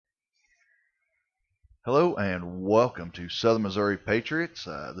Hello and welcome to Southern Missouri Patriots.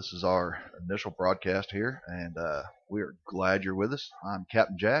 This is our initial broadcast here, and we are glad you're with us. I'm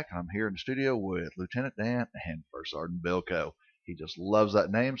Captain Jack, and I'm here in the studio with Lieutenant Dan and First Sergeant Bilko. He just loves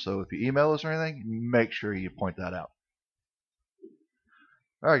that name, so if you email us or anything, make sure you point that out.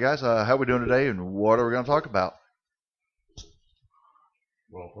 All right, guys, how are we doing today, and what are we going to talk about?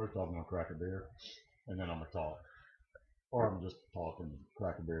 Well, first off, I'm going to crack a beer, and then I'm going to talk. Or I'm just talking and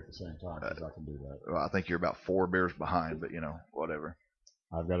crack a beer at the same time, because I can do that. Well, I think you're about 4 beers behind, but whatever.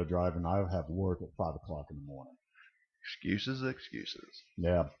 I've got to drive, and I have work at 5 o'clock in the morning. Excuses, excuses.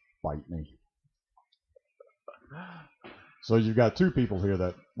 Yeah, bite me. So you've got two people here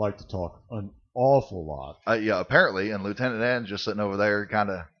that like to talk an awful lot. Yeah, apparently, and Lieutenant Dan's just sitting over there kind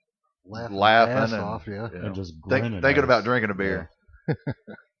of laughing and, off, yeah. And just grinning. Thinking about drinking a beer. Yeah.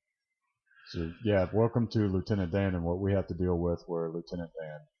 So, yeah, welcome to Lieutenant Dan and what we have to deal with, where Lieutenant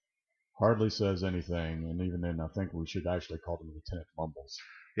Dan hardly says anything, and even then I think we should actually call him Lieutenant Mumbles.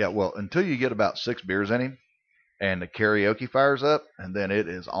 Yeah, well, until you get about 6 beers in him, and the karaoke fires up, and then it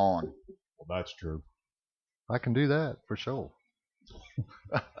is on. Well, that's true. I can do that for sure.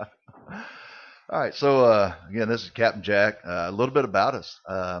 All right, so again, this is Captain Jack. A little bit about us.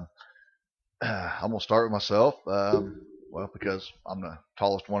 I'm going to start with myself, well, because I'm the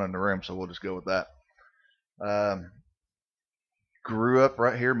tallest one in the room, so we'll just go with that. Grew up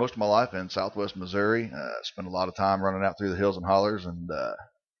right here most of my life in southwest Missouri. Spent a lot of time running out through the hills and hollers and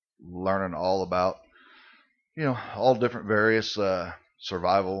learning all about, all different various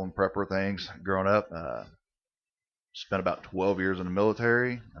survival and prepper things growing up. Spent about 12 years in the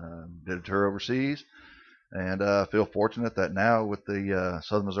military, did a tour overseas, and feel fortunate that now with the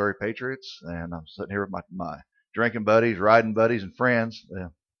Southern Missouri Patriots, and I'm sitting here with my drinking buddies, riding buddies, and friends.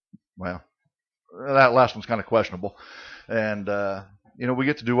 Well, that last one's kind of questionable. And, we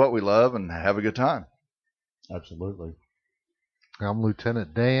get to do what we love and have a good time. Absolutely. I'm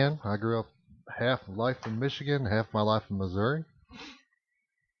Lieutenant Dan. I grew up half of life in Michigan, half my life in Missouri.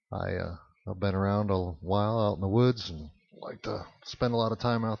 I've been around a while out in the woods and like to spend a lot of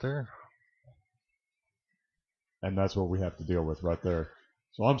time out there. And that's what we have to deal with right there.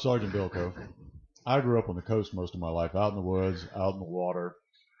 So I'm Sergeant Bilko. I grew up on the coast most of my life, out in the woods, out in the water,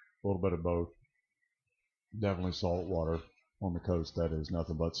 a little bit of both. Definitely salt water on the coast. That is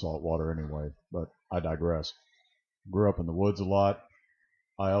nothing but salt water anyway, but I digress. Grew up in the woods a lot.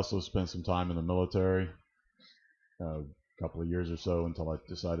 I also spent some time in the military, a couple of years or so, until I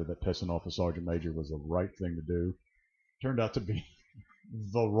decided that pissing off a sergeant major was the right thing to do. Turned out to be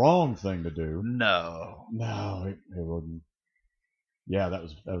the wrong thing to do. No, it wouldn't. Yeah, that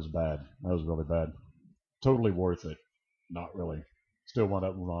was bad. That was really bad. Totally worth it. Not really. Still wound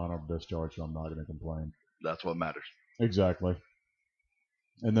up with an honorable discharge, so I'm not going to complain. That's what matters. Exactly.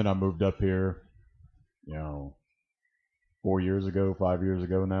 And then I moved up here, 4 years ago, 5 years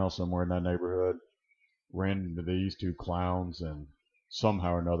ago now, somewhere in that neighborhood. Ran into these two clowns, and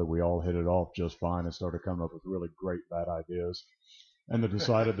somehow or another we all hit it off just fine and started coming up with really great bad ideas. And they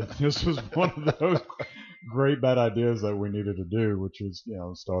decided that this was one of those great bad ideas that we needed to do, which is,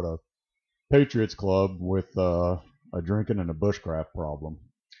 start a Patriots club with a drinking and a bushcraft problem.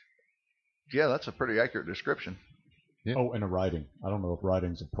 Yeah, that's a pretty accurate description. Yeah. Oh, and a writing. I don't know if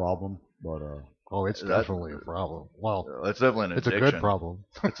writing's a problem, but oh, it's definitely a problem. Well, it's definitely an addiction. It's a good problem.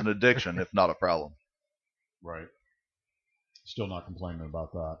 It's an addiction, if not a problem. Right. Still not complaining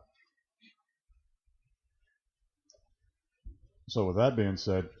about that. So with that being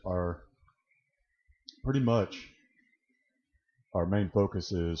said, pretty much our main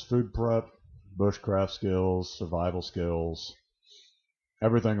focus is food prep, bushcraft skills, survival skills,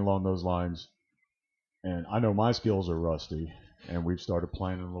 everything along those lines. And I know my skills are rusty, and we've started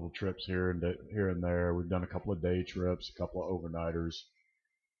planning little trips here and there. We've done a couple of day trips, a couple of overnighters,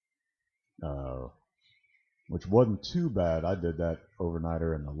 which wasn't too bad. I did that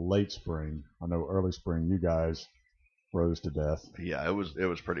overnighter in the late spring. I know early spring you guys froze to death. Yeah, it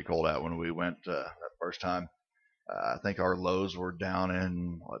was pretty cold out when we went that first time. I think our lows were down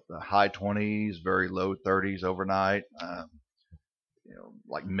in the high 20s, very low 30s overnight.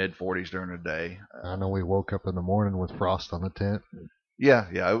 Like mid 40s during the day. I know we woke up in the morning with frost on the tent. Yeah,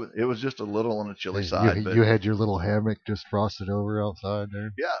 it was just a little on the chilly side. You had your little hammock just frosted over outside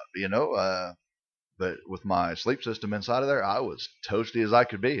there. Yeah, but with my sleep system inside of there, I was toasty as I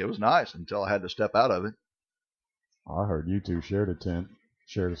could be. It was nice until I had to step out of it. I heard you two shared a tent,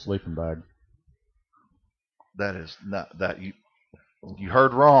 shared a sleeping bag. That is not that you. You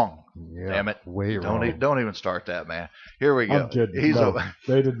heard wrong. Yeah, Damn it. way wrong. Don't even start that, man. Here we go. I'm kidding. No,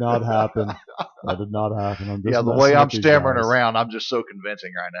 they did not happen. That did not happen. I'm just Yeah, the way messing I'm with these stammering guys. around, I'm just so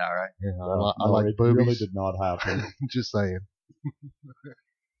convincing right now, right? Yeah, No, I like it boobies. really did not happen. Just saying.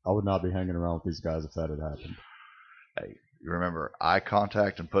 I would not be hanging around with these guys if that had happened. Hey, you remember eye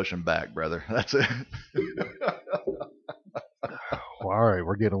contact and pushing back, brother. That's it. Well, all right,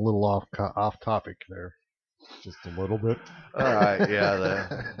 we're getting a little off topic there. Just a little bit. All right,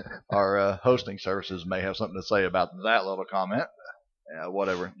 yeah. Our hosting services may have something to say about that little comment. Yeah,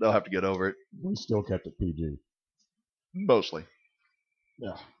 whatever. They'll have to get over it. We still kept it PG. Mostly.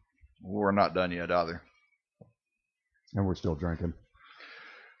 Yeah. We're not done yet either. And we're still drinking.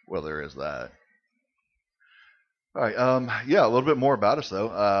 Well, there is that. All right. Yeah, a little bit more about us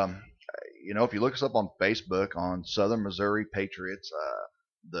though. If you look us up on Facebook on Southern Missouri Patriots,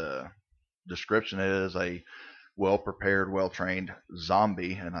 the description is a well-prepared, well-trained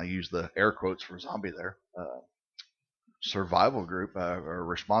zombie, and I use the air quotes for zombie there. Survival group or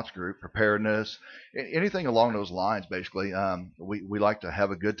response group, preparedness, anything along those lines. Basically, we like to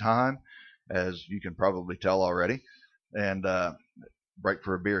have a good time, as you can probably tell already. And break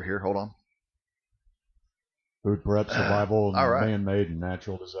for a beer here. Hold on. Food prep, survival, and all right. man-made and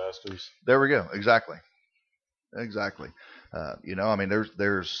natural disasters. There we go. Exactly.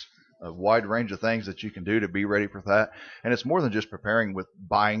 There's a wide range of things that you can do to be ready for that, and it's more than just preparing with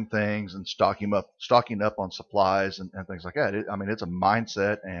buying things and stocking up on supplies and things like that. It's a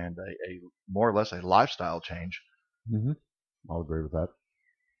mindset and a more or less a lifestyle change. Mm-hmm. I'll agree with that.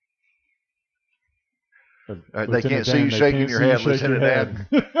 They can't see you shaking your head, Lieutenant Dan.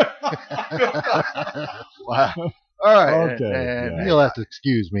 Wow. All right. Okay. And You'll have to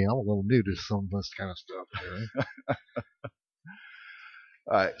excuse me. I'm a little new to some of this kind of stuff. Right?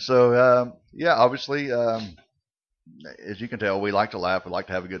 All right. So, obviously, as you can tell, we like to laugh. We like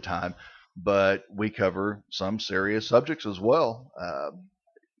to have a good time, but we cover some serious subjects as well.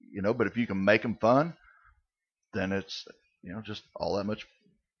 But if you can make them fun, then it's, just all that much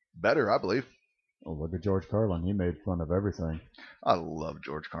better, I believe. Oh, look at George Carlin. He made fun of everything. I love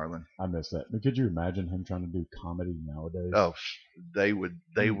George Carlin. I miss that. But could you imagine him trying to do comedy nowadays? Oh, they would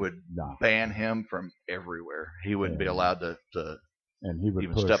ban him from everywhere. He wouldn't be allowed to and he would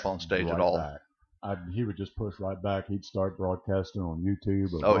even step on stage right at all. Back. He would just push right back. He'd start broadcasting on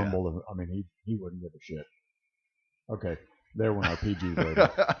YouTube or Rumble. Yeah. He wouldn't give a shit. Okay, there went our PG rating.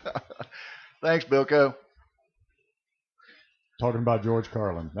 Thanks, Bilko. Talking about George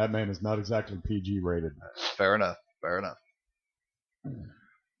Carlin. That man is not exactly PG rated. Fair enough.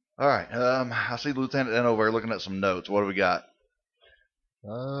 All right. I see Lieutenant Dan over here looking at some notes. What do we got?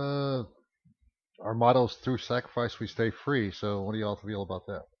 Our motto is through sacrifice we stay free. So what do y'all feel about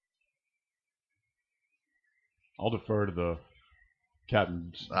that? I'll defer to the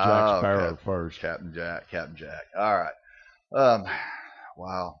Captain Jack Sparrow first. Captain Jack. All right.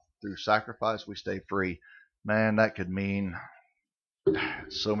 Wow. Through sacrifice we stay free. Man, that could mean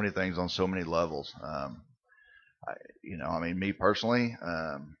so many things on so many levels. Me personally,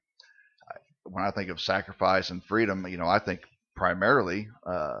 when I think of sacrifice and freedom, I think primarily,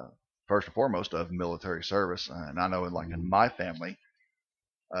 first and foremost, of military service. And I know, in my family,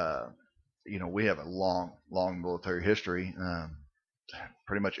 we have a long military history.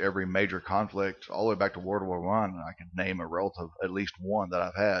 Pretty much every major conflict, all the way back to World War I, I could name a relative, at least one that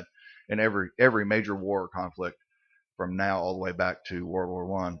I've had in every major war or conflict from now all the way back to World War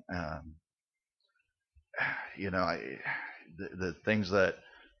One. The things that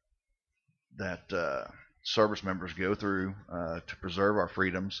service members go through to preserve our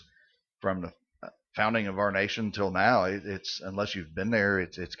freedoms from the founding of our nation till now, it's unless you've been there,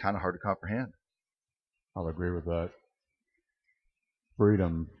 it's kind of hard to comprehend. I'll agree with that.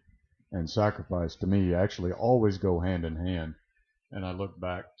 Freedom and sacrifice, to me, actually always go hand in hand. And I look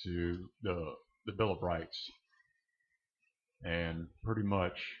back to the Bill of Rights, and pretty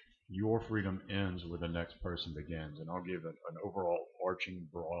much your freedom ends where the next person begins. And I'll give an overall arching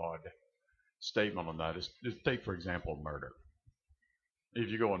broad statement on that. Is take, for example, murder. If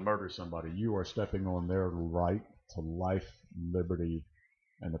you go and murder somebody, you are stepping on their right to life, liberty,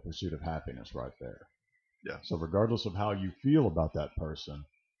 and the pursuit of happiness right there. Yeah. So regardless of how you feel about that person,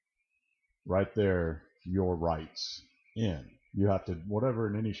 right there, your rights end. You have to, whatever,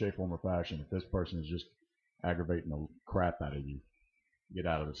 in any shape, form, or fashion, if this person is just aggravating the crap out of you, get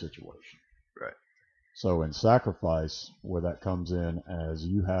out of the situation. Right. So in sacrifice, where that comes in, as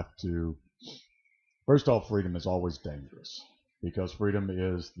you have to, first off, freedom is always dangerous, because freedom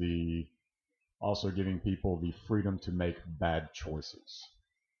is also giving people the freedom to make bad choices.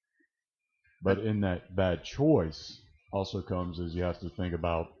 But in that bad choice, also comes is you have to think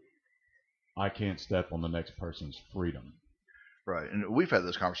about, I can't step on the next person's freedom. Right. And we've had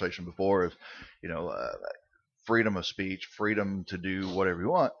this conversation before of, you know, freedom of speech, freedom to do whatever you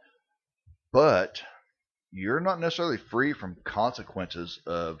want, but you're not necessarily free from consequences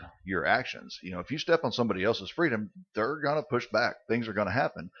of your actions. You know, if you step on somebody else's freedom, they're going to push back. Things are going to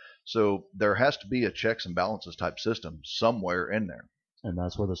happen. So there has to be a checks and balances type system somewhere in there. And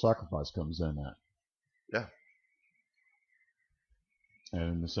that's where the sacrifice comes in at. Yeah.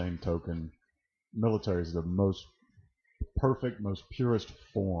 And in the same token, military is the most perfect, most purest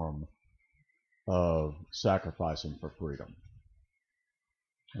form of sacrificing for freedom.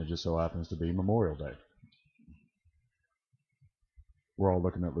 It just so happens to be Memorial Day. We're all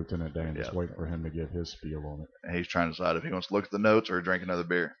looking at Lieutenant Dan, just waiting for him to give his spiel on it. And he's trying to decide if he wants to look at the notes or drink another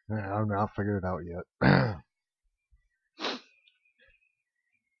beer. Yeah, I've not figured it out yet.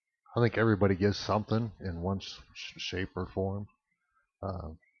 I think everybody gives something in one shape or form.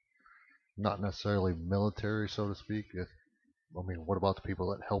 Not necessarily military, so to speak. I mean, what about the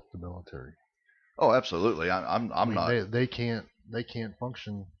people that help the military? Oh, absolutely. I'm not. They can't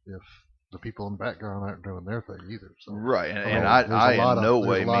function if the people in the background aren't doing their thing either. So, right, and I in no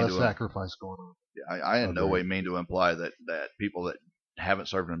way mean to sacrifice going on. I in no way mean to imply that people that haven't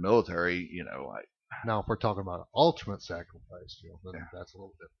served in the military, you know, now if we're talking about ultimate sacrifice, you know, then that's a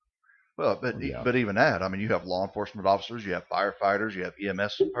little different. Well, but even that, I mean, you have law enforcement officers, you have firefighters, you have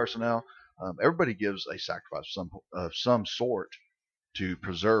EMS personnel. Everybody gives a sacrifice of some sort to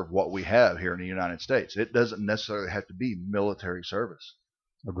preserve what we have here in the United States. It doesn't necessarily have to be military service.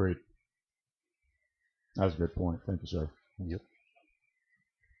 Agreed. That's a good point. Thank you, sir. Yep.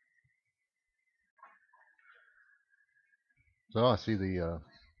 So I see the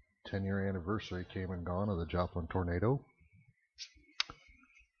 10-year anniversary came and gone of the Joplin tornado.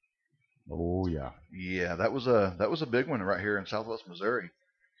 Oh yeah. Yeah, that was a big one right here in Southwest Missouri.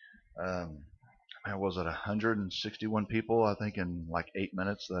 Was it 161 people? I think in like 8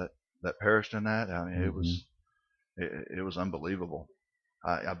 minutes that perished in that. I mean, it was unbelievable.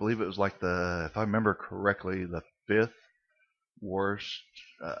 I believe it was like if I remember correctly, the 5th worst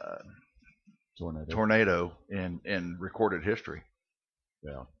tornado in recorded history.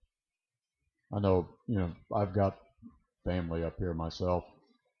 Yeah. I know, you know, I've got family up here myself,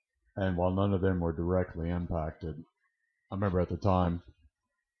 and while none of them were directly impacted, I remember at the time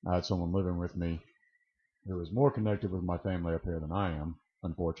I had someone living with me who was more connected with my family up here than I am,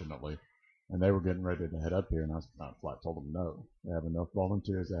 unfortunately. And they were getting ready to head up here, and I told them no. They have enough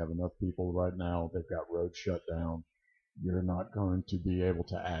volunteers, they have enough people right now, they've got roads shut down. You're not going to be able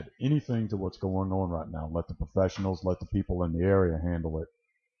to add anything to what's going on right now. Let the professionals, let the people in the area handle it.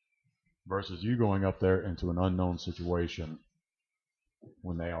 Versus you going up there into an unknown situation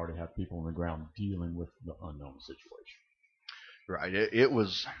when they already have people on the ground dealing with the unknown situation. Right. It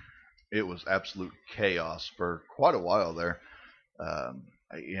was absolute chaos for quite a while there.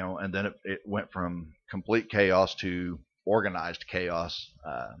 You know, and then it went from complete chaos to organized chaos.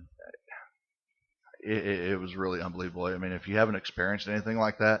 It was really unbelievable. I mean, if you haven't experienced anything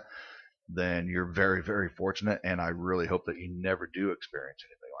like that, then you're very, very fortunate, and I really hope that you never do experience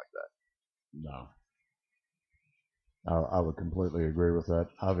anything like that. No. I would completely agree with that.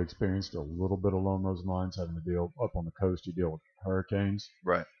 I've experienced a little bit along those lines, having to deal up on the coast. You deal with hurricanes.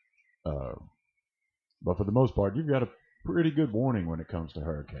 Right. But for the most part, you've got a pretty good warning when it comes to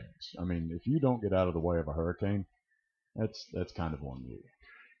hurricanes. I mean, if you don't get out of the way of a hurricane, that's kind of on you.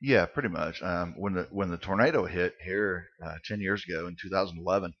 Yeah, pretty much. When the tornado hit here 10 years ago in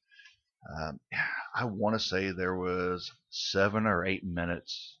 2011, I want to say there was 7 or 8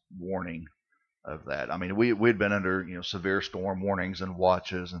 minutes warning of that. I mean, we'd been under severe storm warnings and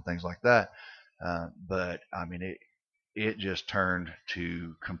watches and things like that, but I mean it just turned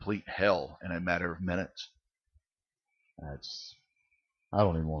to complete hell in a matter of minutes. I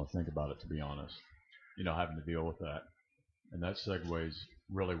don't even want to think about it, to be honest. Having to deal with that, and that segues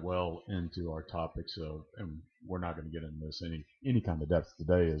really well into our topics of, and we're not going to get into this any kind of depth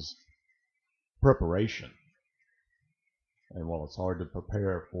today, is preparation. And while it's hard to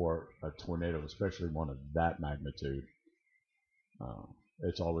prepare for a tornado, especially one of that magnitude,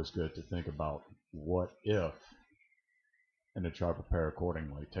 it's always good to think about what if, and to try to prepare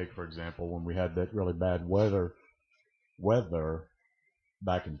accordingly. Take, for example, when we had that really bad weather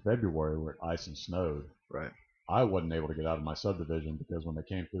back in February where it iced and snowed. Right. I wasn't able to get out of my subdivision because when they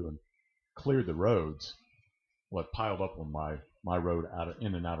came through and cleared the roads, well, it piled up on my road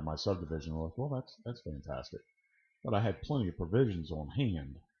in and out of my subdivision. Well, that's fantastic. But I had plenty of provisions on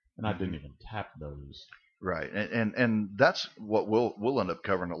hand, and I didn't even tap those Right, and that's what we'll end up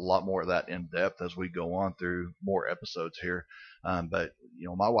covering a lot more of that in depth as we go on through more episodes here. But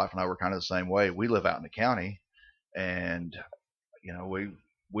my wife and I were kind of the same way. We live out in the county, and we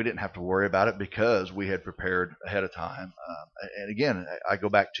didn't have to worry about it because we had prepared ahead of time. And again, I go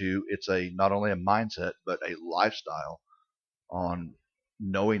back to it's a not only a mindset but a lifestyle on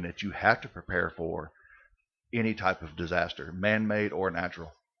knowing that you have to prepare for any type of disaster, man-made or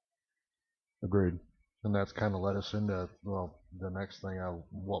natural. Agreed. And that's kind of led us into, well, the next thing,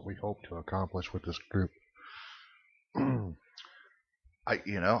 what we hope to accomplish with this group. I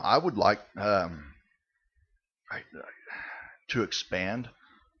would like to expand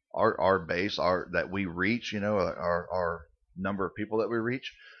our base, that we reach, our number of people that we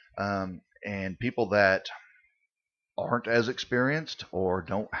reach, and people that aren't as experienced or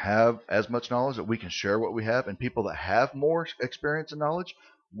don't have as much knowledge, that we can share what we have, and people that have more experience and knowledge,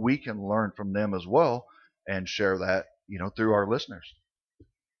 we can learn from them as well and share that, through our listeners.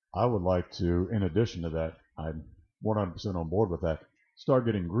 I would like to, in addition to that, I'm 100% on board with that, start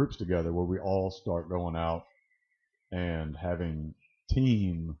getting groups together where we all start going out and having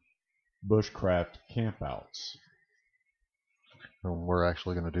team bushcraft campouts. And we're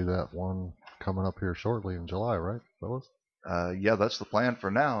actually going to do that one coming up here shortly in July, right, fellas? Yeah, that's the plan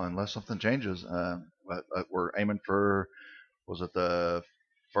for now, unless something changes. But we're aiming for, was it the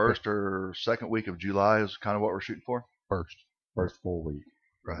first or second week of July is kind of what we're shooting for? First full week.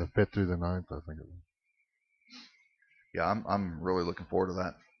 Right. Right. The 5th through the 9th, I think it was. Yeah, I'm really looking forward to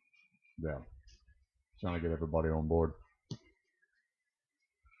that. Yeah. Trying to get everybody on board.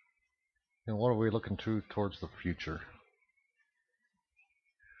 And what are we looking to towards the future?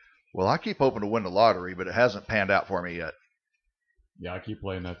 Well, I keep hoping to win the lottery, but it hasn't panned out for me yet. Yeah, I keep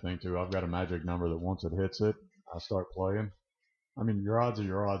playing that thing too. I've got a magic number that once it hits it, I start playing. I mean, your odds are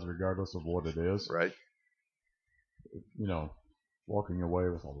your odds regardless of what it is. Right. Walking away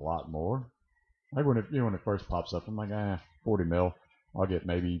with a lot more. Like when it first pops up, I'm like, 40 mil. I'll get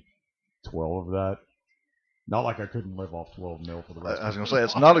maybe 12 of that. Not like I couldn't live off 12 mil for the rest of I was my going to say,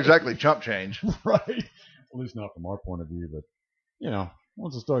 it's life. not exactly chump change. Right. At least not from our point of view. But,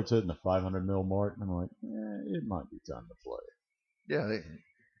 once it starts hitting the 500 mil mark, I'm like, it might be time to play. Yeah,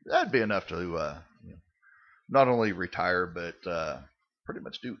 that'd be enough to not only retire, but pretty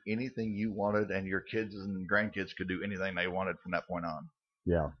much do anything you wanted, and your kids and grandkids could do anything they wanted from that point on.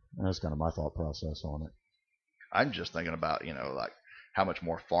 Yeah, that's kind of my thought process on it. I'm just thinking about, like how much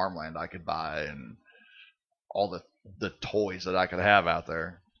more farmland I could buy and all the toys that I could have out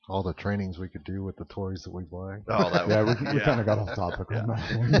there. All the trainings we could do with the toys that we buy. Oh, that we kind of got off topic on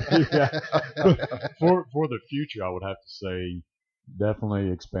that one. Yeah. For the future, I would have to say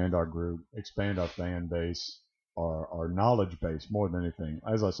definitely expand our group, expand our fan base, our knowledge base more than anything.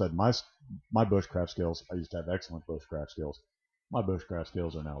 As I said, my bushcraft skills, I used to have excellent bushcraft skills. My bushcraft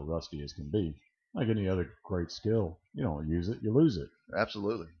skills are now rusty as can be. Like any other great skill, you don't use it, you lose it.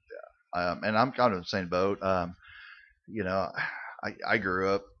 Absolutely. Yeah. And I'm kind of in the same boat. I grew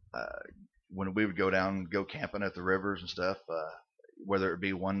up when we would go camping at the rivers and stuff, whether it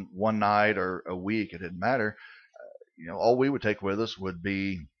be one night or a week, it didn't matter. All we would take with us would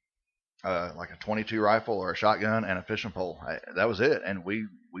be like a 22 rifle or a shotgun and a fishing pole. That was it. And we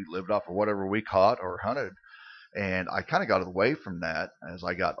lived off of whatever we caught or hunted. And I kind of got away from that as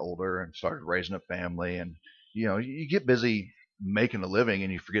I got older and started raising a family. And, you get busy making a living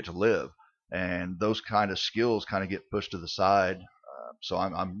and you forget to live. And those kind of skills kind of get pushed to the side. So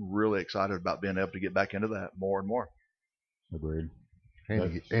I'm really excited about being able to get back into that more and more. Agreed.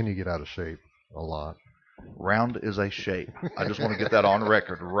 And you get out of shape a lot. Round is a shape. I just want to get that on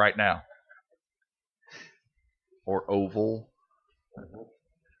record right now. Or oval.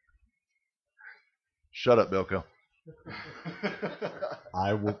 Shut up, Bilko.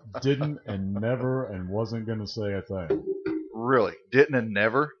 I didn't and never and wasn't going to say a thing. Really? Didn't and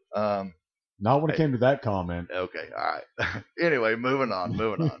never? Not when it came to that comment. Okay, all right. Anyway, moving on.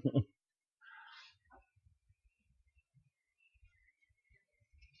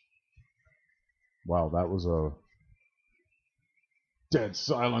 Wow, that was a dead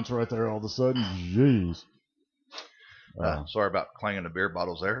silence right there all of a sudden. Jeez. Sorry about clanging the beer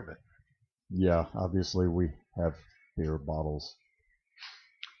bottles there, but yeah, obviously we have beer bottles.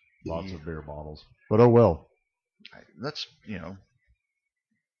 Lots of beer bottles. But oh well. That's,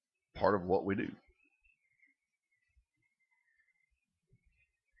 part of what we do.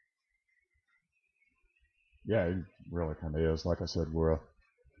 Yeah, it really kind of is. Like I said, we're a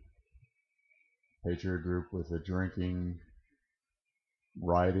Patriot group with a drinking,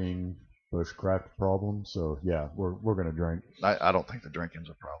 riding, bushcraft problem. So yeah, we're gonna drink. I don't think the drinking's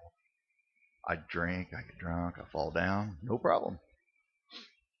a problem. I drink, I get drunk, I fall down, no problem.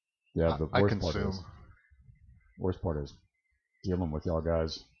 Yeah, the I worst part is dealing with y'all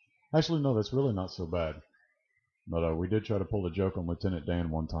guys. Actually, no, that's really not so bad. But we did try to pull a joke on Lieutenant Dan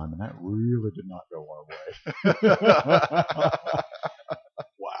one time, and that really did not go our way.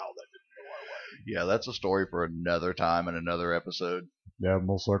 Wow, that didn't go our way. Yeah, that's a story for another time and another episode. Yeah,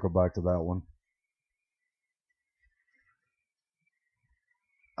 we'll circle back to that one.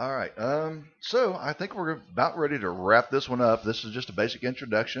 All right. So I think we're about ready to wrap this one up. This is just a basic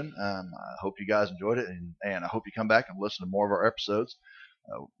introduction. I hope you guys enjoyed it, and I hope you come back and listen to more of our episodes.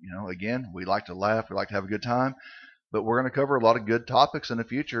 Again, we like to laugh, we like to have a good time, but we're going to cover a lot of good topics in the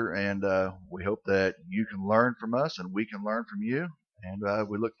future, and we hope that you can learn from us and we can learn from you, and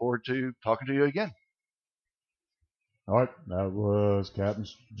we look forward to talking to you again. All right, that was Captain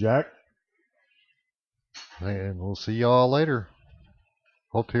Jack. And we'll see y'all later.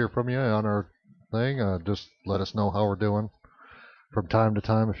 Hope to hear from you on our thing. Just let us know how we're doing from time to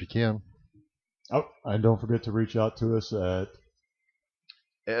time if you can. Oh, and don't forget to reach out to us at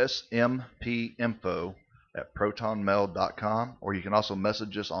smpinfo at protonmail.com, or you can also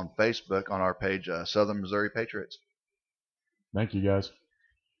message us on Facebook on our page, Southern Missouri Patriots. Thank you, guys.